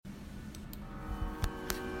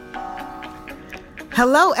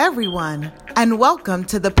Hello, everyone, and welcome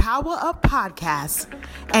to the Power Up Podcast,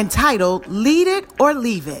 entitled Lead It or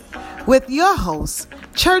Leave It, with your host,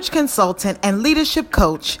 church consultant and leadership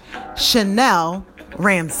coach, Chanel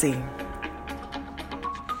Ramsey.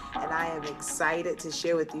 I am excited to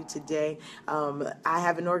share with you today. I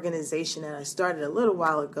have an organization that I started a little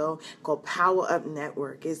while ago called Power Up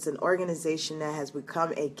Network. It's an organization that has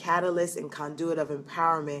become a catalyst and conduit of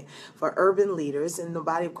empowerment for urban leaders in the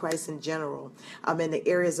body of Christ in general, in the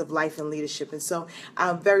areas of life and leadership. And so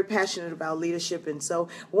I'm very passionate about leadership. And so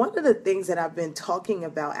one of the things that I've been talking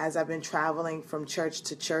about as I've been traveling from church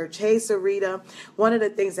to church, hey, Sarita, one of the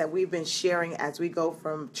things that we've been sharing as we go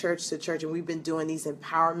from church to church, and we've been doing these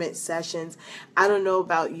empowerment sessions. I don't know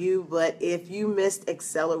about you, but if you missed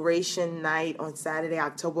Acceleration Night on Saturday,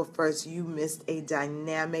 October 1st, you missed a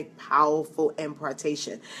dynamic, powerful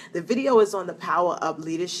impartation. The video is on the Power Up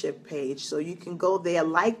Leadership page, so you can go there,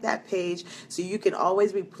 like that page, so you can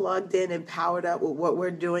always be plugged in and powered up with what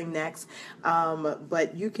we're doing next.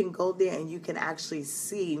 But you can go there and you can actually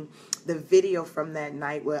see the video from that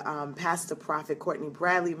night where Pastor Prophet Courtney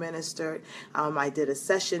Bradley ministered. I did a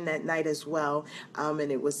session that night as well,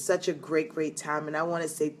 and it was such a great time. And I want to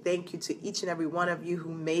say thank you to each and every one of you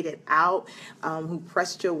who made it out, who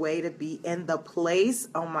pressed your way to be in the place.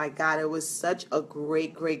 Oh my God, it was such a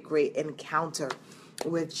great encounter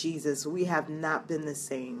with Jesus. We have not been the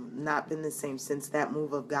same since that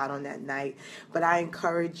move of God on that night. But I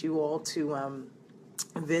encourage you all to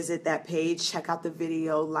visit that page, check out the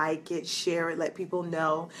video, like it, share it, let people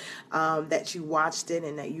know that you watched it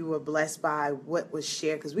and that you were blessed by what was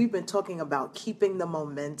shared, because we've been talking about keeping the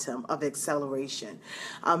momentum of acceleration.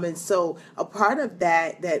 And so a part of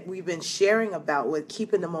that we've been sharing about with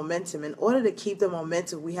keeping the momentum, in order to keep the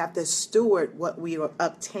momentum, we have to steward what we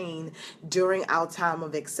obtain during our time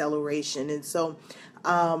of acceleration. And so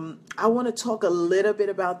I want to talk a little bit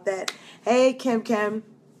about that. Hey, Kim.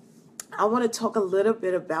 I want to talk a little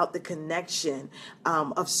bit about the connection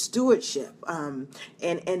of stewardship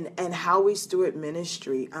and how we steward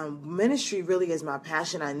ministry. Ministry really is my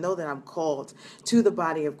passion. I know that I'm called to the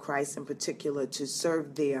body of Christ in particular to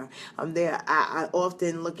serve there. I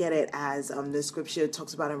often look at it as the scripture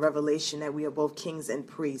talks about in Revelation that we are both kings and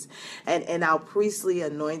priests. And our priestly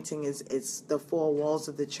anointing is the four walls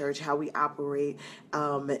of the church, how we operate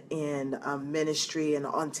in ministry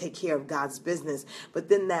and take care of God's business. But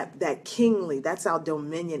then that kingly, that's our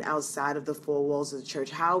dominion outside of the four walls of the church,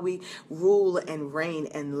 how we rule and reign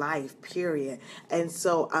in life, period. And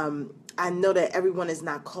so I know that everyone is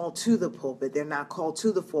not called to the pulpit. They're not called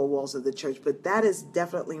to the four walls of the church, but that is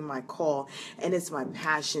definitely my call, and it's my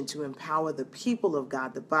passion to empower the people of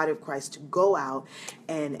God, the body of Christ, to go out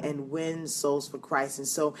and win souls for Christ. And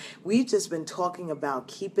so we've just been talking about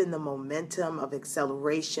keeping the momentum of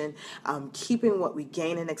acceleration, keeping what we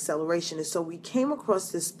gain in acceleration. And so we came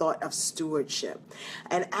across this thought of stewardship.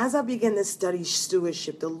 And as I began to study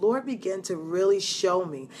stewardship, the Lord began to really show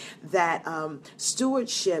me that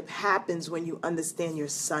stewardship happens when you understand your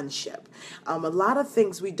sonship. A lot of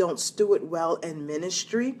things we don't steward well in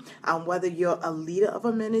ministry, whether you're a leader of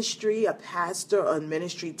a ministry, a pastor, a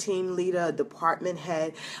ministry team leader, a department head,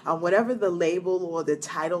 whatever the label or the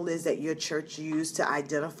title is that your church used to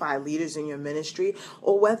identify leaders in your ministry,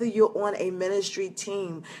 or whether you're on a ministry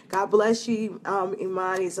team. God bless you,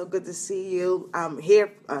 Imani. So good to see you.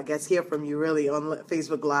 Hear from you really on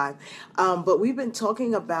Facebook Live. But we've been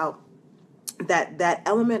talking about that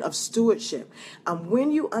element of stewardship.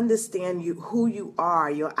 When you understand who you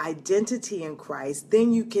are, your identity in Christ,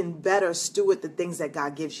 then you can better steward the things that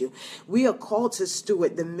God gives you. We are called to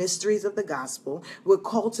steward the mysteries of the gospel. We're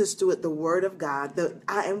called to steward the word of God.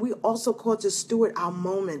 And we also called to steward our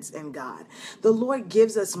moments in God. The Lord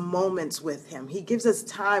gives us moments with him. He gives us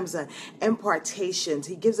times of impartations.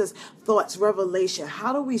 He gives us thoughts, revelation.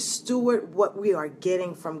 How do we steward what we are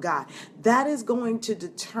getting from God? That is going to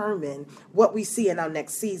determine what we see in our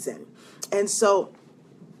next season. And so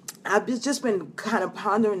I've just been kind of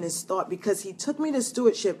pondering this thought, because he took me to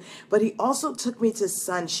stewardship, but he also took me to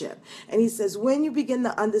sonship. And he says, when you begin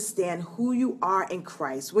to understand who you are in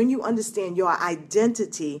Christ, when you understand your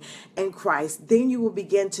identity in Christ, then you will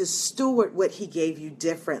begin to steward what he gave you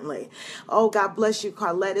differently. Oh, God bless you.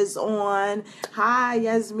 Carlette is on. Hi,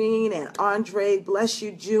 Yasmin and Andre. Bless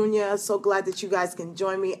you, Junior. So glad that you guys can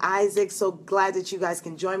join me. Isaac, so glad that you guys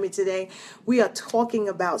can join me today. We are talking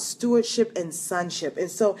about stewardship and sonship.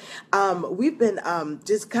 And so We've been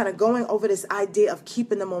just kind of going over this idea of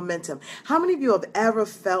keeping the momentum. How many of you have ever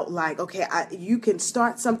felt like, okay, you can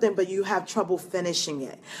start something, but you have trouble finishing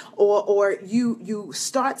it? Or you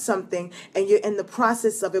start something and you're in the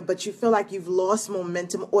process of it, but you feel like you've lost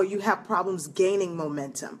momentum, or you have problems gaining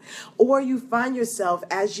momentum, or you find yourself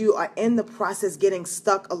as you are in the process getting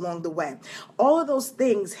stuck along the way. All of those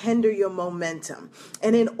things hinder your momentum.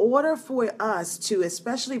 And in order for us to,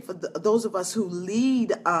 especially for those of us who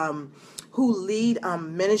lead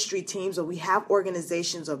ministry teams, or we have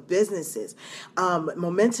organizations or businesses,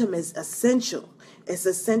 momentum is essential. It's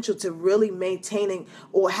essential to really maintaining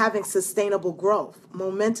or having sustainable growth.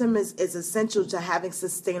 Momentum is essential to having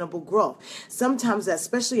sustainable growth. Sometimes,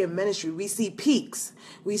 especially in ministry, we see peaks.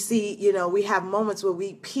 We see, we have moments where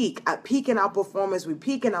we peak in our performance, we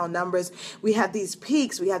peak in our numbers. We have these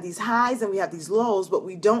peaks, we have these highs, and we have these lows, but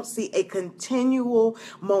we don't see a continual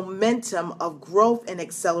momentum of growth and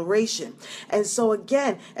acceleration. And so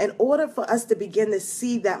again, in order for us to begin to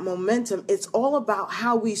see that momentum, it's all about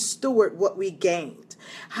how we steward what we gained.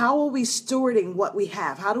 How are we stewarding what we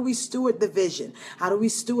have? How do we steward the vision? How do we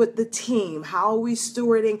steward the team? How are we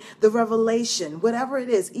stewarding the revelation? Whatever it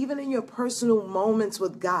is, even in your personal moments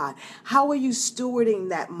with God, how are you stewarding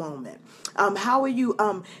that moment? How are you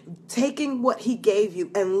taking what he gave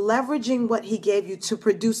you and leveraging what he gave you to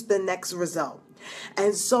produce the next result?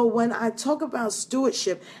 And so when I talk about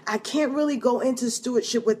stewardship, I can't really go into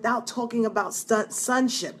stewardship without talking about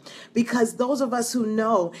sonship, because those of us who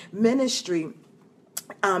know ministry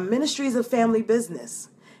is a family business.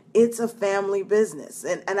 It's a family business.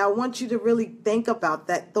 And I want you to really think about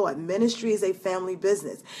that thought. Ministry is a family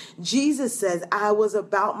business. Jesus says, I was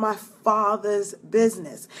about my Father's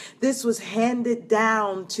business. This was handed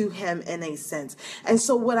down to him in a sense. And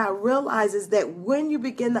so what I realize is that when you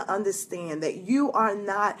begin to understand that you are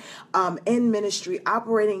not in ministry,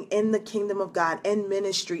 operating in the kingdom of God, in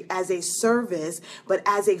ministry as a service, but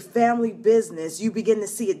as a family business, you begin to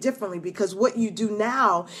see it differently, because what you do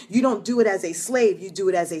now, you don't do it as a slave, you do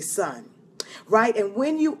it as a son. Right? And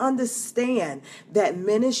when you understand that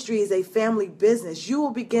ministry is a family business, you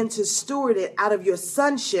will begin to steward it out of your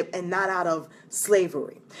sonship and not out of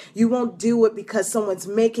slavery. You won't do it because someone's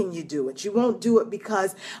making you do it. You won't do it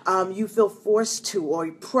because you feel forced to or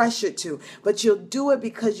pressured to, but you'll do it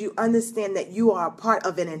because you understand that you are a part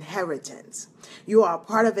of an inheritance. You are a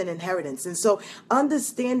part of an inheritance. And so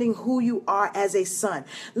understanding who you are as a son.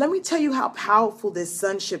 Let me tell you how powerful this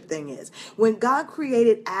sonship thing is. When God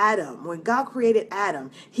created Adam,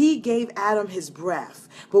 he gave Adam his breath.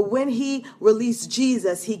 But when he released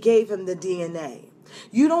Jesus, he gave him the DNA.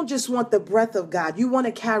 You don't just want the breath of God. You want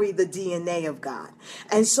to carry the DNA of God.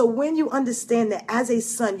 And so when you understand that as a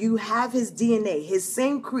son, you have his DNA, his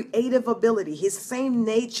same creative ability, his same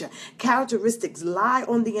nature, characteristics lie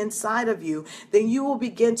on the inside of you, then you will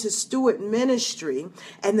begin to steward ministry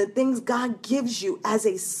and the things God gives you as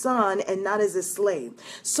a son and not as a slave.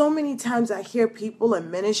 So many times I hear people in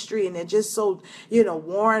ministry and they're just so,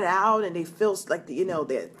 worn out, and they feel like,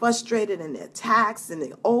 they're frustrated and they're taxed and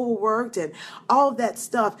they're overworked and all of that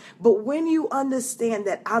stuff. But when you understand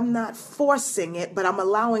that I'm not forcing it, but I'm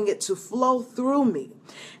allowing it to flow through me,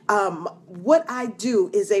 what I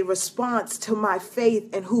do is a response to my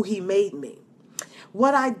faith in who he made me.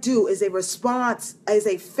 What I do is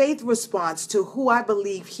a faith response to who I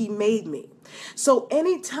believe he made me. So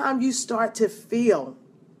anytime you start to feel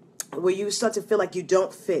where you start to feel like you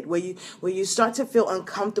don't fit, where you start to feel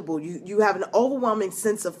uncomfortable, you have an overwhelming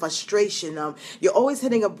sense of frustration, you're always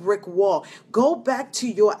hitting a brick wall, go back to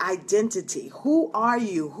your identity. Who are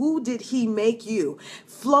you? Who did he make you?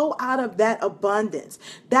 Flow out of that abundance.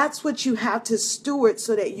 That's what you have to steward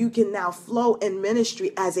so that you can now flow in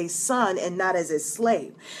ministry as a son and not as a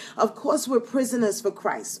slave. Of course, we're prisoners for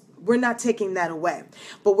Christ. We're not taking that away,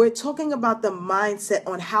 but we're talking about the mindset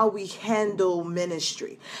on how we handle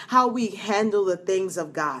ministry, how we handle the things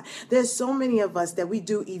of God. There's so many of us that we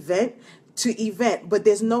do event to event, but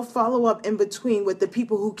there's no follow-up in between with the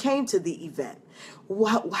people who came to the event.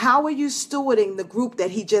 How are you stewarding the group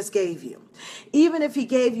that he just gave you? Even if he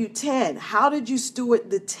gave you 10, how did you steward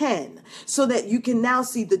the 10 so that you can now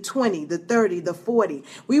see the 20, the 30, the 40?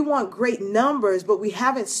 We want great numbers, but we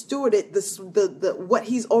haven't stewarded the what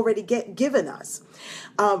he's already given us.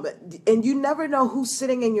 And you never know who's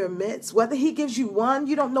sitting in your midst. Whether he gives you one,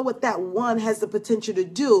 you don't know what that one has the potential to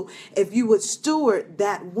do if you would steward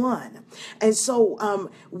that one. And so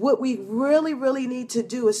what we really, really need to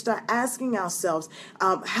do is start asking ourselves, ourselves,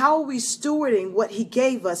 how are we stewarding what he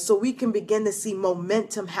gave us so we can begin to see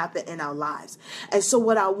momentum happen in our lives? And so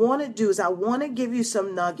what I want to do is I want to give you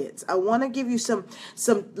some nuggets. I want to give you some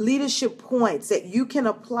leadership points that you can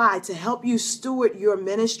apply to help you steward your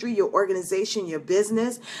ministry, your organization, your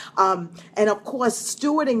business. And of course,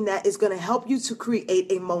 stewarding that is going to help you to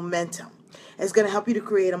create a momentum. It's going to help you to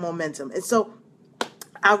create a momentum. And so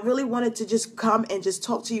I really wanted to just come and just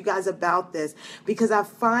talk to you guys about this, because I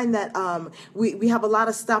find that we have a lot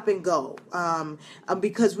of stop and go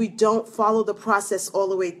because we don't follow the process all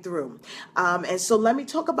the way through. And so let me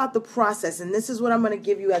talk about the process. And this is what I'm going to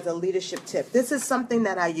give you as a leadership tip. This is something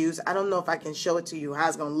that I use. I don't know if I can show it to you how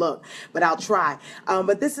it's going to look, but I'll try.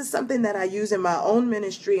 But this is something that I use in my own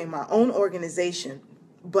ministry, in my own organization.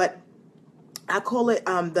 But I call it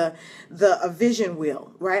a vision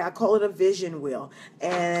wheel, right? I call it a vision wheel,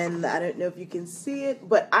 and I don't know if you can see it,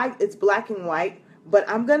 but it's black and white. But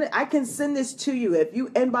I can send this to you if you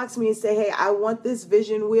inbox me and say, hey, I want this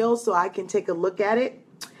vision wheel so I can take a look at it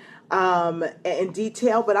in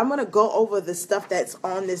detail. But I'm gonna go over the stuff that's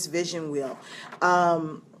on this vision wheel.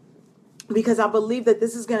 Because I believe that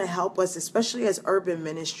this is going to help us, especially as urban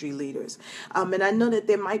ministry leaders. And I know that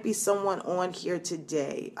there might be someone on here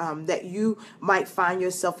today that you might find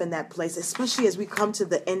yourself in that place, especially as we come to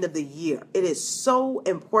the end of the year. It is so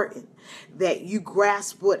important that you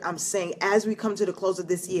grasp what I'm saying as we come to the close of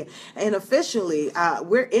this year. And officially,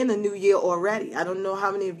 we're in a new year already. I don't know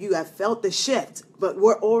how many of you have felt the shift, but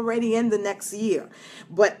we're already in the next year.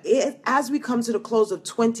 But as we come to the close of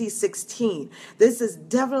 2016, this is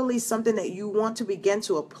definitely something that you want to begin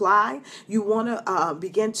to apply. You want to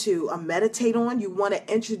begin to meditate on. You want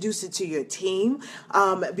to introduce it to your team,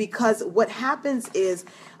 because what happens is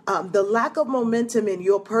the lack of momentum in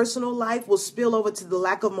your personal life will spill over to the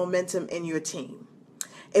lack of momentum in your team.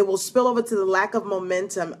 It will spill over to the lack of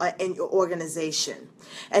momentum in your organization.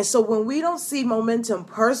 And so when we don't see momentum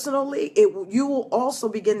personally, you will also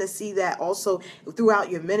begin to see that also throughout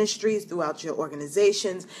your ministries, throughout your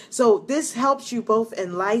organizations. So this helps you both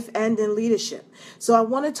in life and in leadership. So I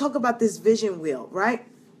want to talk about this vision wheel, right?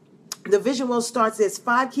 The vision wheel starts, there's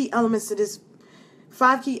five key elements to this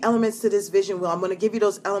vision wheel. I'm going to give you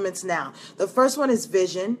those elements now. The first one is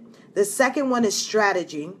vision. The second one is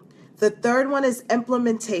strategy. The third one is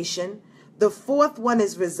implementation. The fourth one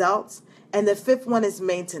is results. And the fifth one is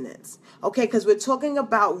maintenance. Okay, because we're talking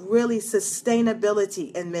about really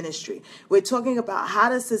sustainability in ministry. We're talking about how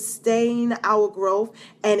to sustain our growth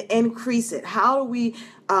and increase it. How do we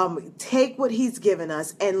take what he's given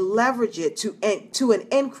us and leverage it to an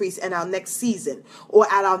increase in our next season, or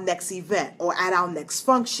at our next event, or at our next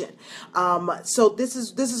function? So this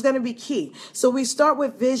is going to be key. So we start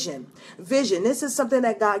with vision. Vision. This is something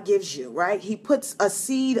that God gives you, right? He puts a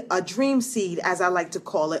seed, a dream seed, as I like to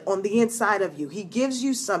call it, on the inside of you. He gives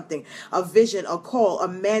you something, a vision, a call, a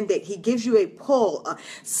mandate. He gives you a pull,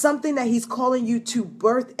 something that he's calling you to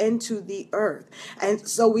birth into the earth. And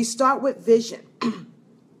so we start with vision.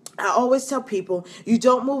 I always tell people, you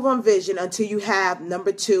don't move on vision until you have,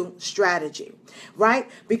 number two, strategy, right?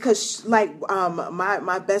 Because like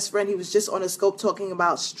my best friend, he was just on a scope talking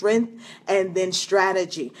about strength and then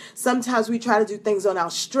strategy. Sometimes we try to do things on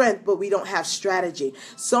our strength, but we don't have strategy.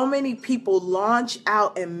 So many people launch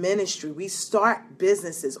out in ministry. We start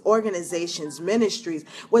businesses, organizations, ministries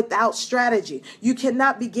without strategy. You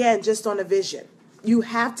cannot begin just on a vision. You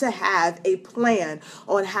have to have a plan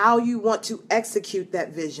on how you want to execute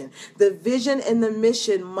that vision. The vision and the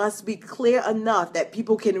mission must be clear enough that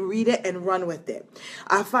people can read it and run with it.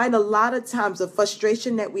 I find a lot of times the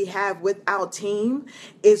frustration that we have with our team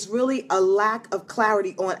is really a lack of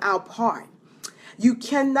clarity on our part. You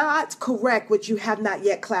cannot correct what you have not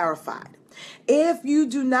yet clarified. If you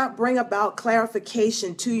do not bring about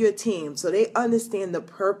clarification to your team so they understand the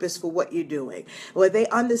purpose for what you're doing, where they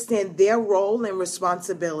understand their role and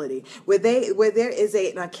responsibility, where there is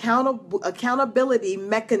an accountability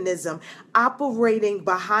mechanism operating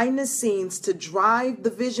behind the scenes to drive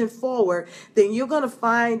the vision forward, then you're going to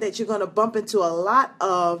find that you're going to bump into a lot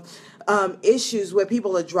of issues where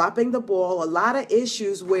people are dropping the ball, a lot of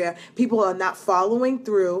issues where people are not following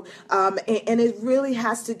through, and it really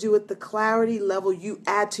has to do with the clarity level you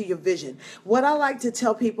add to your vision. What I like to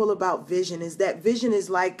tell people about vision is that vision is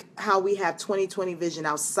like how we have 20/20 vision,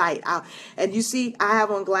 our sight. And you see, I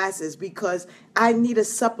have on glasses because I need a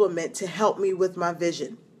supplement to help me with my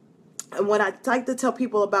vision. And what I like to tell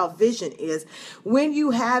people about vision is when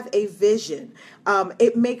you have a vision,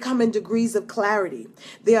 it may come in degrees of clarity.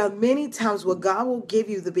 There are many times where God will give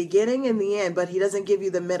you the beginning and the end, but he doesn't give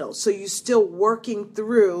you the middle. So you're still working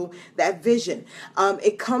through that vision.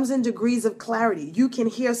 It comes in degrees of clarity. You can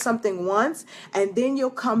hear something once and then you'll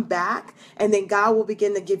come back and then God will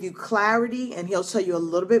begin to give you clarity and he'll tell you a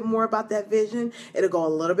little bit more about that vision. It'll go a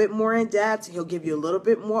little bit more in depth. He'll give you a little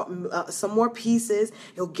bit more, some more pieces.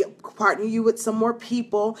 He'll partner you with some more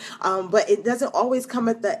people, but it doesn't always come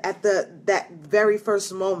at that very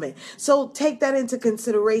first moment. So take that into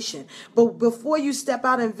consideration. But before you step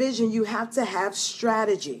out in vision, you have to have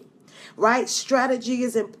strategy. Right? Strategy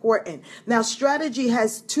is important. Now, strategy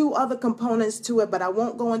has two other components to it, but I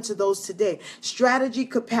won't go into those today. Strategy,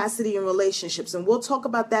 capacity, and relationships. And we'll talk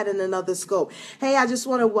about that in another scope. Hey, I just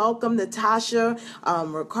want to welcome Natasha.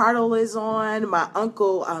 Ricardo is on. My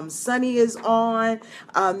uncle Sonny is on.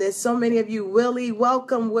 There's so many of you. Willie,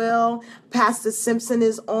 welcome, Will. Pastor Simpson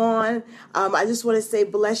is on. I just want to say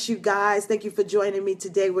bless you guys. Thank you for joining me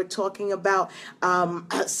today. We're talking about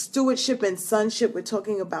stewardship and sonship. We're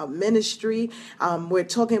talking about ministry. We're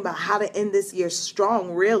talking about how to end this year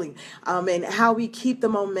strong, really, and how we keep the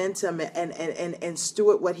momentum and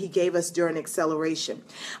steward what he gave us during acceleration.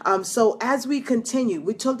 So as we continue,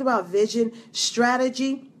 we talked about vision,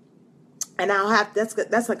 strategy. And I'll have,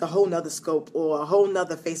 that's like a whole nother scope or a whole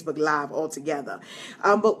nother Facebook Live altogether.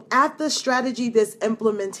 But after strategy, there's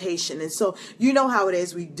implementation. And so you know how it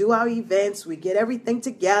is. We do our events, we get everything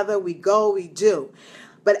together, we go, we do.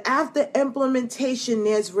 But after implementation,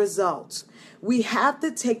 there's results. We have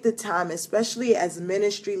to take the time, especially as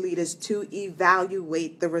ministry leaders, to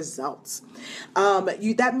evaluate the results.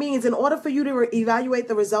 That means in order for you to evaluate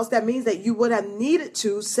the results, that means that you would have needed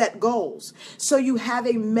to set goals. So you have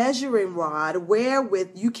a measuring rod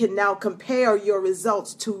wherewith you can now compare your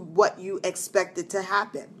results to what you expected to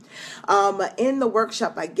happen. In the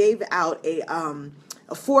workshop, I gave out a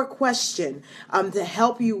 4-question to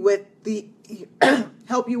help you with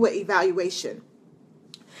evaluation.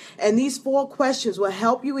 And these 4 questions will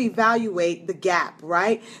help you evaluate the gap,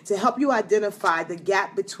 right? To help you identify the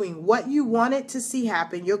gap between what you wanted to see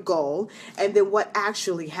happen, your goal, and then what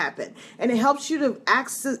actually happened. And it helps you to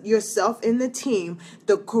ask yourself in the team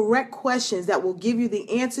the correct questions that will give you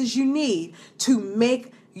the answers you need to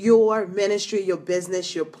make your ministry, your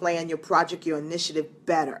business, your plan, your project, your initiative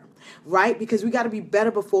better, right? Because we got to be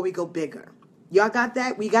better before we go bigger. Y'all got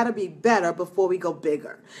that? We got to be better before we go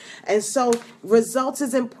bigger. And so results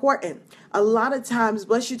is important. A lot of times,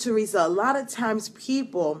 bless you, Teresa, a lot of times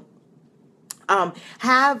people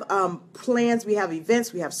have plans, we have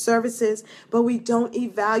events, we have services, but we don't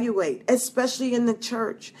evaluate, especially in the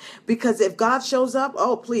church. Because if God shows up,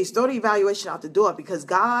 oh, please throw the evaluation out the door, because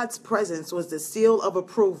God's presence was the seal of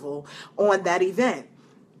approval on that event.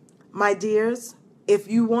 My dears, if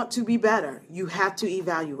you want to be better, you have to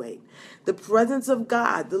evaluate. The presence of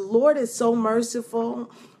God, the Lord is so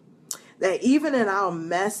merciful that even in our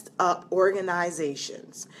messed up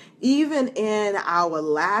organizations, even in our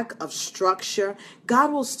lack of structure,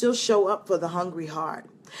 God will still show up for the hungry heart.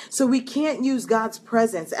 So we can't use God's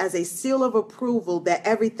presence as a seal of approval that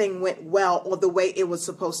everything went well or the way it was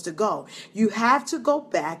supposed to go. You have to go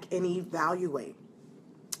back and evaluate.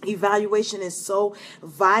 Evaluation is so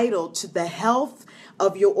vital to the health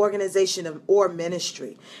of your organization or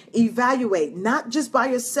ministry. Evaluate, not just by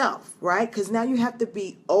yourself, right? Because now you have to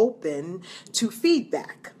be open to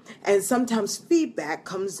feedback. And sometimes feedback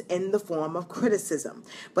comes in the form of criticism.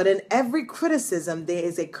 But in every criticism, there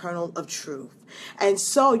is a kernel of truth. And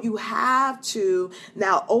so you have to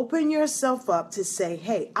now open yourself up to say,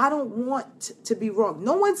 hey, I don't want to be wrong.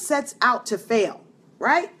 No one sets out to fail,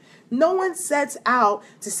 right? No one sets out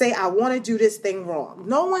to say, I want to do this thing wrong.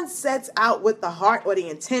 No one sets out with the heart or the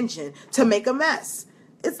intention to make a mess.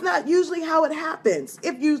 It's not usually how it happens.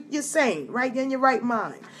 If you're sane, right? You're in your right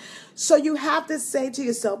mind. So you have to say to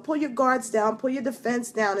yourself, pull your guards down, pull your defense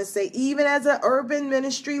down and say, even as an urban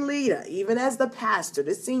ministry leader, even as the pastor,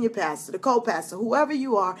 the senior pastor, the co-pastor, whoever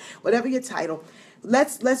you are, whatever your title,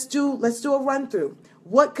 let's do a run through.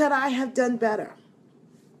 What could I have done better?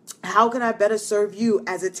 How can I better serve you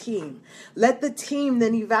as a team? Let the team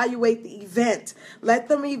then evaluate the event. Let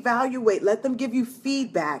them evaluate. Let them give you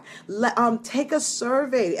feedback. Take a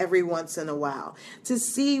survey every once in a while to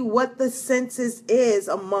see what the census is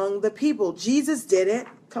among the people. Jesus did it.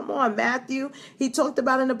 Come on, Matthew. He talked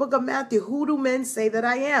about in the book of Matthew, who do men say that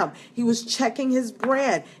I am? He was checking his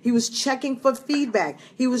brand. He was checking for feedback.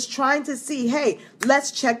 He was trying to see, hey,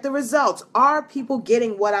 let's check the results. Are people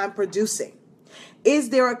getting what I'm producing?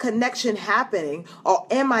 Is there a connection happening, or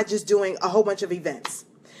am I just doing a whole bunch of events?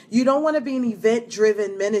 You don't want to be an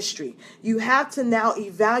event-driven ministry. You have to now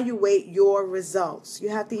evaluate your results. You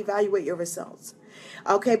have to evaluate your results.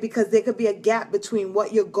 Okay, because there could be a gap between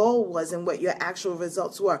what your goal was and what your actual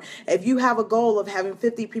results were. If you have a goal of having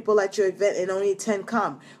 50 people at your event and only 10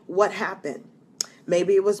 come, what happened?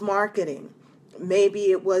 Maybe it was marketing. Maybe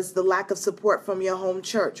it was the lack of support from your home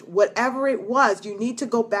church. Whatever it was, you need to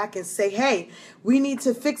go back and say, hey, we need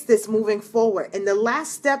to fix this moving forward. And the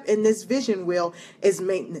last step in this vision wheel is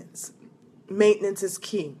maintenance. Maintenance is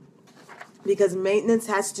key, because maintenance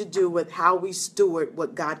has to do with how we steward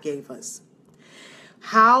what God gave us.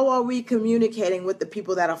 How are we communicating with the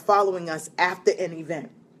people that are following us after an event?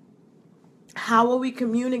 How are we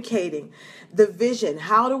communicating the vision?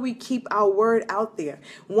 How do we keep our word out there?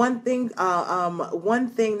 One thing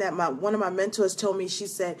that one of my mentors told me, she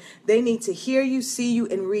said, they need to hear you, see you,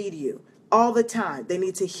 and read you all the time. They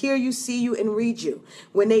need to hear you, see you, and read you.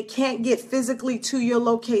 When they can't get physically to your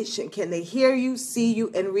location, can they hear you, see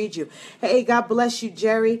you, and read you? Hey, God bless you,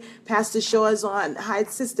 Jerry. Pastor Shaw is on. Hi,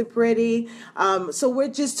 Sister Pretty. So we're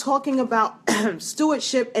just talking about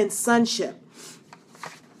stewardship and sonship.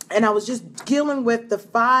 And I was just dealing with the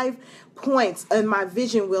 5 points in my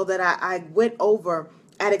vision wheel that I went over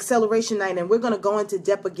at Acceleration Night, and we're going to go into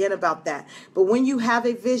depth again about that. But when you have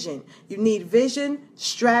a vision, you need vision,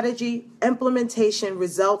 strategy, implementation,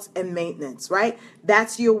 results, and maintenance, right?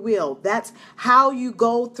 That's your wheel. That's how you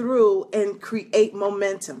go through and create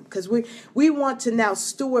momentum, because we want to now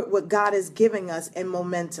steward what God is giving us in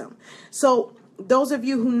momentum. So those of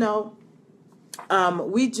you who know,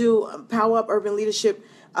 we do Power Up Urban Leadership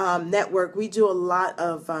Network. We do a lot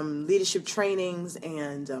of leadership trainings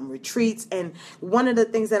and retreats. And one of the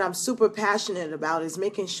things that I'm super passionate about is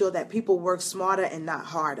making sure that people work smarter and not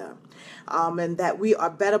harder. And that we are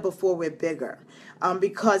better before we're bigger.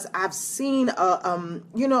 Because I've seen,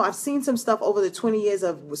 I've seen some stuff over the 20 years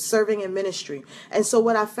of serving in ministry. And so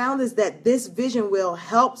what I found is that this vision wheel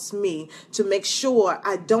helps me to make sure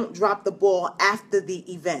I don't drop the ball after the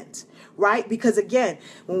event. Right? Because again,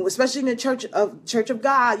 especially in the Church of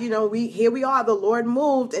God, here we are, the Lord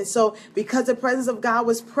moved. And so because the presence of God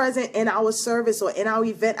was present in our service or in our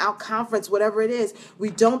event, our conference, whatever it is,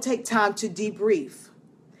 we don't take time to debrief.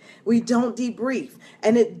 We don't debrief.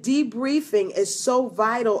 And debriefing is so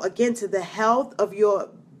vital, again, to the health of your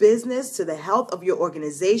business, to the health of your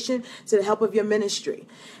organization, to the health of your ministry.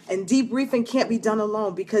 And debriefing can't be done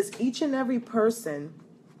alone, because each and every person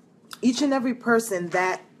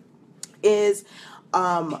that is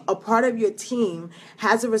a part of your team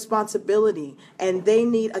has a responsibility, and they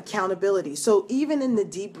need accountability. So even in the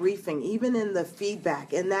debriefing, even in the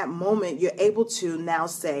feedback, in that moment, you're able to now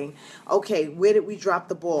say, okay, where did we drop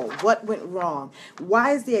the ball? What went wrong?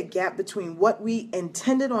 Why is there a gap between what we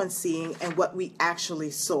intended on seeing and what we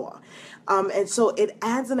actually saw? And so it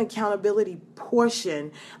adds an accountability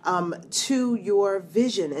portion to your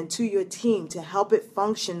vision and to your team to help it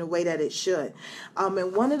function the way that it should.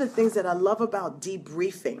 And one of the things that I love about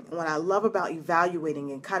debriefing, what I love about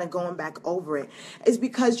evaluating and kind of going back over it, is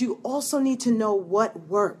because you also need to know what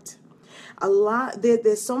worked.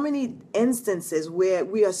 There's so many instances where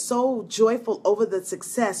we are so joyful over the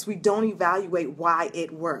success, we don't evaluate why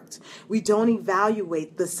it worked. We don't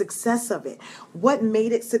evaluate the success of it. What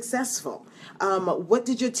made it successful? What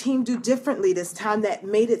did your team do differently this time that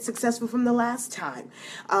made it successful from the last time?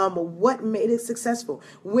 What made it successful?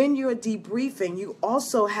 When you're debriefing, you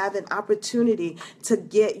also have an opportunity to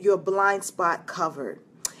get your blind spot covered.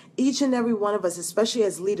 Each and every one of us, especially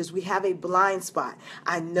as leaders, we have a blind spot.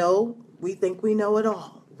 I know we think we know it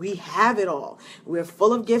all. We have it all. We're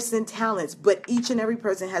full of gifts and talents, but each and every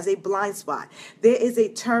person has a blind spot. There is a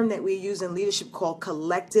term that we use in leadership called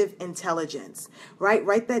collective intelligence, right?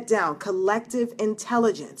 Write that down. Collective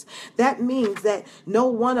intelligence. That means that no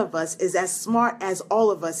one of us is as smart as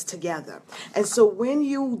all of us together. And so when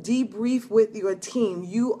you debrief with your team,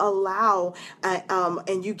 you allow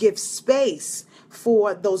and you give space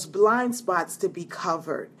for those blind spots to be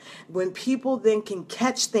covered. When people then can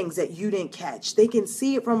catch things that you didn't catch, they can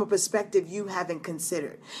see it from a perspective you haven't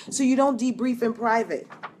considered. So you don't debrief in private.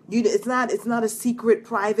 It's not a secret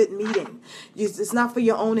private meeting. It's not for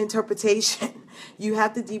your own interpretation. You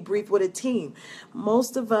have to debrief with a team.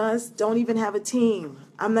 Most of us don't even have a team.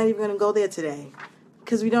 I'm not even going to go there today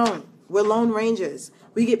because we don't. We're lone rangers.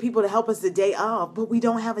 We get people to help us the day of, but we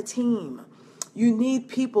don't have a team. You need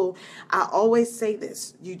people. I always say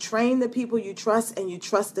this. You train the people you trust, and you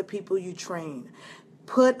trust the people you train.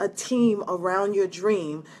 Put a team around your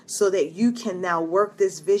dream so that you can now work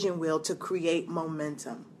this vision wheel to create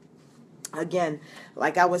momentum. Again,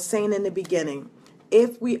 like I was saying in the beginning,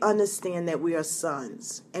 If we understand that we are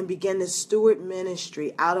sons and begin to steward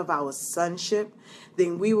ministry out of our sonship,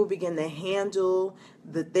 then we will begin to handle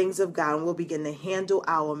the things of God, and we'll begin to handle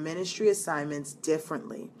our ministry assignments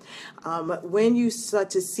differently. When you start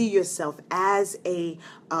to see yourself as a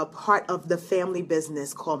part of the family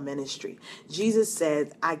business called ministry, Jesus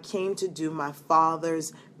said, I came to do my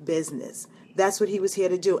Father's business. That's what he was here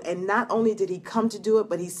to do. And not only did he come to do it,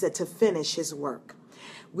 but he said to finish his work.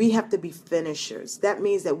 We have to be finishers. That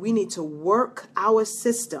means that we need to work our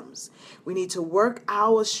systems. We need to work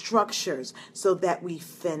our structures so that we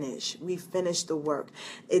finish. We finish the work.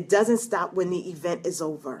 It doesn't stop when the event is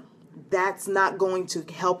over. That's not going to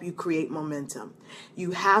help you create momentum.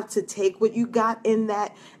 You have to take what you got in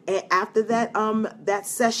that, after that that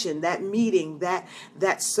session, that meeting,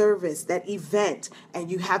 that service, that event, and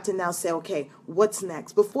you have to now say, okay, what's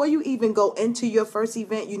next? Before you even go into your first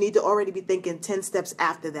event, you need to already be thinking 10 steps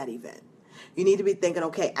after that event. You need to be thinking,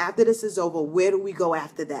 okay, after this is over, where do we go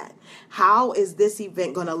after that? How is this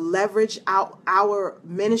event going to leverage our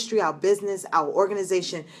ministry, our business, our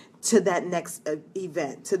organization to that next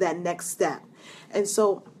event, to that next step? And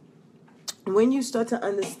so when you start to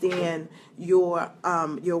understand your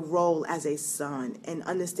role as a son and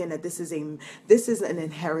understand that this is an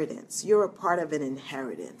inheritance. You're a part of an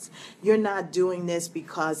inheritance. You're not doing this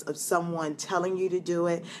because of someone telling you to do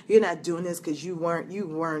it. You're not doing this because you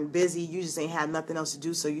weren't busy. You just ain't had nothing else to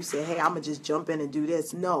do. So you say, hey, I'm gonna just jump in and do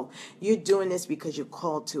this. No, you're doing this because you're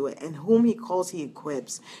called to it. And whom he calls, he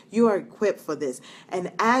equips. You are equipped for this.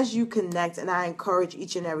 And as you connect, and I encourage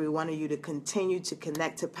each and every one of you to continue to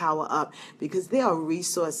connect to Power Up, because there are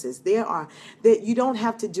resources. That you don't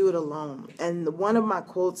have to do it alone. And one of my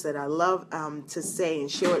quotes that I love to say and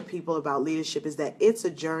share with people about leadership is that it's a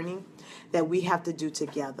journey that we have to do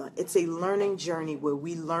together. It's a learning journey where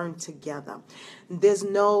we learn together. There's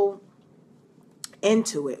no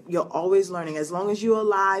into it. You're always learning. As long as you're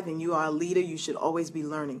alive and you are a leader, you should always be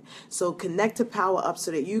learning. So connect to Power Up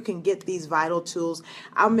so that you can get these vital tools.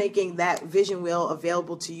 I'm making that vision wheel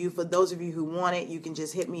available to you. For those of you who want it, you can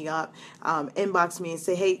just hit me up, inbox me and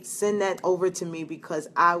say, hey, send that over to me because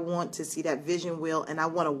I want to see that vision wheel and I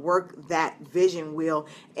want to work that vision wheel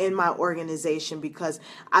in my organization because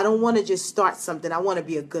I don't want to just start something. I want to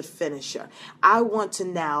be a good finisher. I want to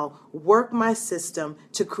now work my system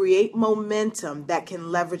to create momentum that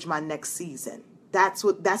can leverage my next season. That's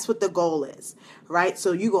what the goal is, right?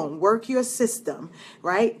 So you're going to work your system,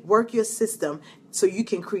 right? Work your system so you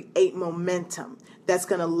can create momentum that's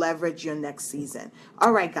going to leverage your next season.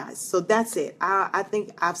 All right, guys. So that's it. I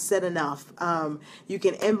think I've said enough. You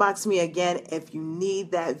can inbox me again if you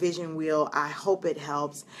need that vision wheel. I hope it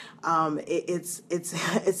helps.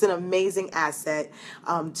 It's an amazing asset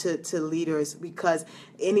to leaders because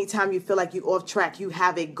anytime you feel like you're off track, you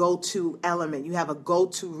have a go-to element. You have a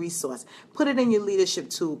go-to resource. Put it in your leadership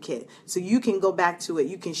toolkit so you can go back to it.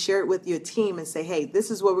 You can share it with your team and say, hey,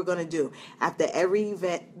 this is what we're going to do. After every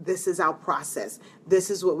event, this is our process.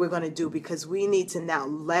 This is what we're going to do because we need to now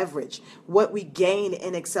leverage what we gain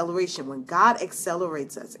in acceleration. When God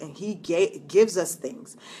accelerates us and he gives us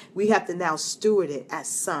things, we have to now steward it as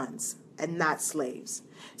sons and not slaves.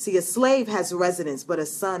 See, a slave has residence, but a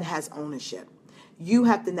son has ownership. You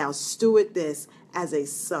have to now steward this as a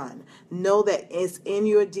son. Know that it's in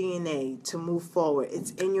your DNA to move forward.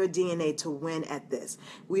 It's in your DNA to win at this.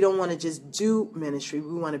 We don't want to just do ministry.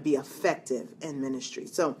 We want to be effective in ministry.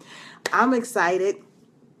 So I'm excited.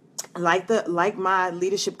 Like my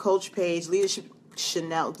leadership coach page, leadership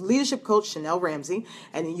coach Chanel Ramsey,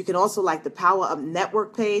 and then you can also like the Power Up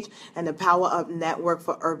Network page and the Power Up Network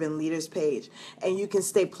for Urban Leaders page, and you can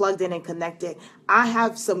stay plugged in and connected. I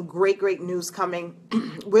have some great news coming.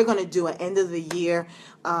 We're going to do an end of the year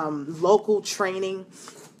local training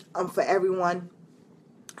for everyone.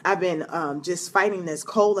 I've been just fighting this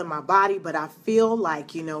cold in my body, but I feel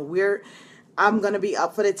like I'm going to be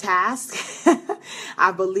up for the task.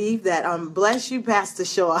 I believe that, bless you, Pastor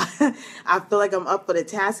Shaw. I feel like I'm up for the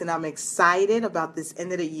task and I'm excited about this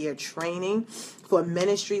end of the year training for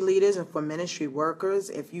ministry leaders and for ministry workers.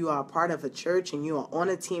 If you are a part of a church and you are on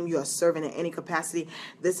a team, you are serving in any capacity,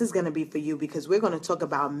 this is going to be for you because we're going to talk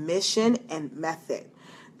about mission and method.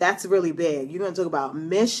 That's really big. You're going to talk about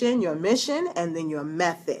your mission, and then your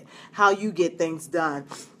method, how you get things done.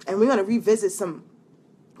 And we're going to revisit some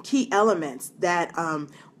key elements that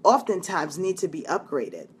oftentimes need to be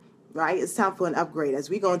upgraded, right? It's time for an upgrade. As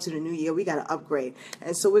we go into the new year, we got to upgrade.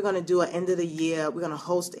 And so we're going to do an end of the year. We're going to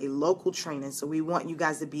host a local training. So we want you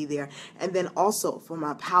guys to be there. And then also for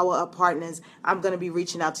my Power Up partners, I'm going to be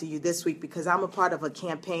reaching out to you this week because I'm a part of a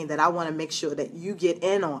campaign that I want to make sure that you get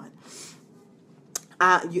in on.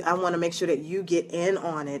 I want to make sure that you get in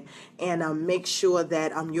on it and make sure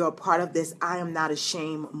that you're a part of this I Am Not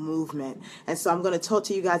Ashamed movement. And so I'm going to talk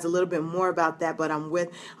to you guys a little bit more about that, but I'm with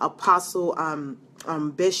Apostle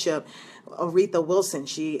Bishop Aretha Wilson.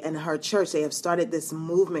 She and her church, they have started this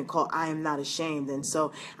movement called I Am Not Ashamed. And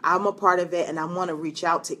so I'm a part of it, and I want to reach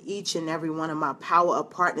out to each and every one of my Power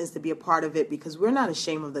Up partners to be a part of it, because we're not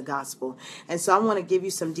ashamed of the gospel. And so I want to give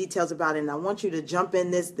you some details about it, and I want you to jump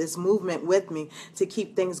in this movement with me to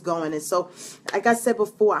keep things going. And so, like I said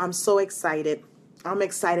before, I'm so excited. I'm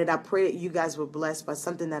excited. I pray that you guys were blessed by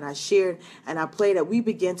something that I shared. And I pray that we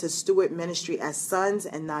begin to steward ministry as sons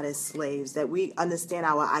and not as slaves, that we understand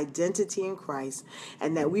our identity in Christ,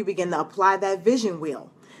 and that we begin to apply that vision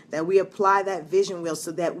wheel. That we apply that vision wheel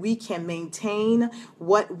so that we can maintain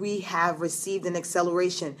what we have received in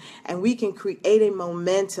acceleration, and we can create a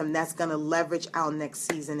momentum that's going to leverage our next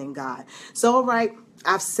season in God. So, all right,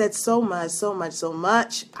 I've said so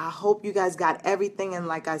much. I hope you guys got everything. And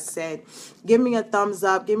like I said, give me a thumbs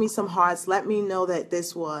up. Give me some hearts. Let me know that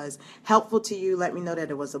this was helpful to you. Let me know that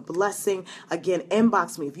it was a blessing. Again,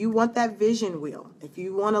 inbox me. If you want that vision wheel, if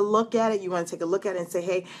you want to look at it, you want to take a look at it and say,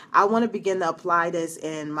 hey, I want to begin to apply this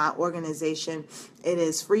in my organization. It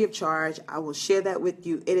is free of charge. I will share that with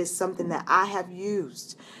you. It is something that I have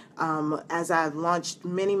used as I've launched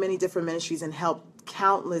many different ministries and helped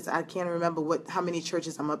countless, I can't remember how many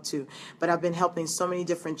churches I'm up to, but I've been helping so many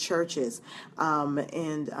different churches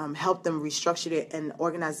and help them restructure it and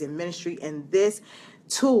organize their ministry. And this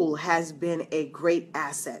tool has been a great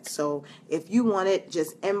asset. So if you want it,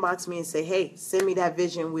 just inbox me and say, hey, send me that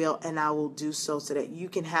vision wheel, and I will do so that you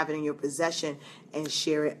can have it in your possession and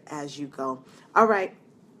share it as you go. All right.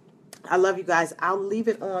 I love you guys. I'll leave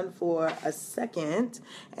it on for a second,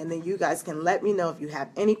 and then you guys can let me know if you have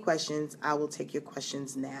any questions. I will take your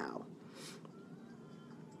questions now.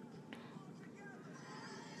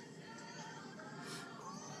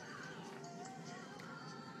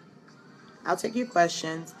 I'll take your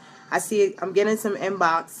questions. I see I'm getting some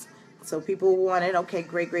inbox. So people want it. Okay,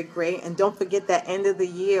 great. And don't forget that end of the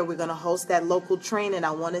year, we're going to host that local training. I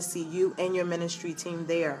want to see you and your ministry team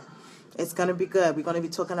there. It's going to be good. We're going to be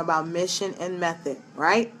talking about mission and method,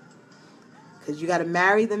 right? Because you got to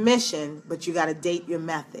marry the mission, but you got to date your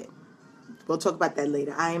method. We'll talk about that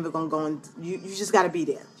later. I ain't even going to go in. You just got to be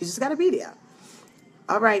there. You just got to be there.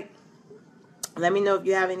 All right. Let me know if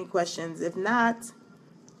you have any questions. If not,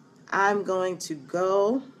 I'm going to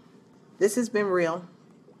go. This has been real.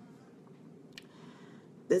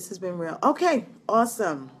 Okay,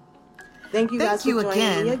 awesome. Thank you guys for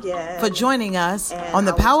joining me again. For joining us on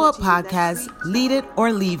the Power Up Podcast, Lead It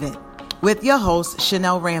or Leave It, with your host,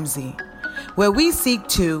 Chanel Ramsey, where we seek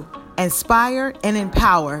to inspire and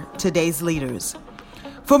empower today's leaders.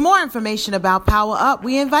 For more information about Power Up,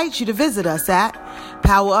 we invite you to visit us at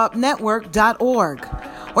powerupnetwork.org,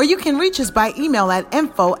 or you can reach us by email at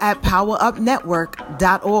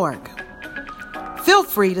info@powerupnetwork.org. Feel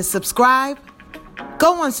free to subscribe,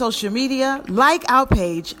 go on social media, like our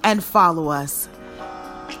page, and follow us.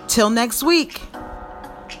 Till next week,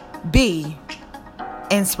 be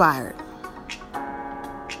inspired.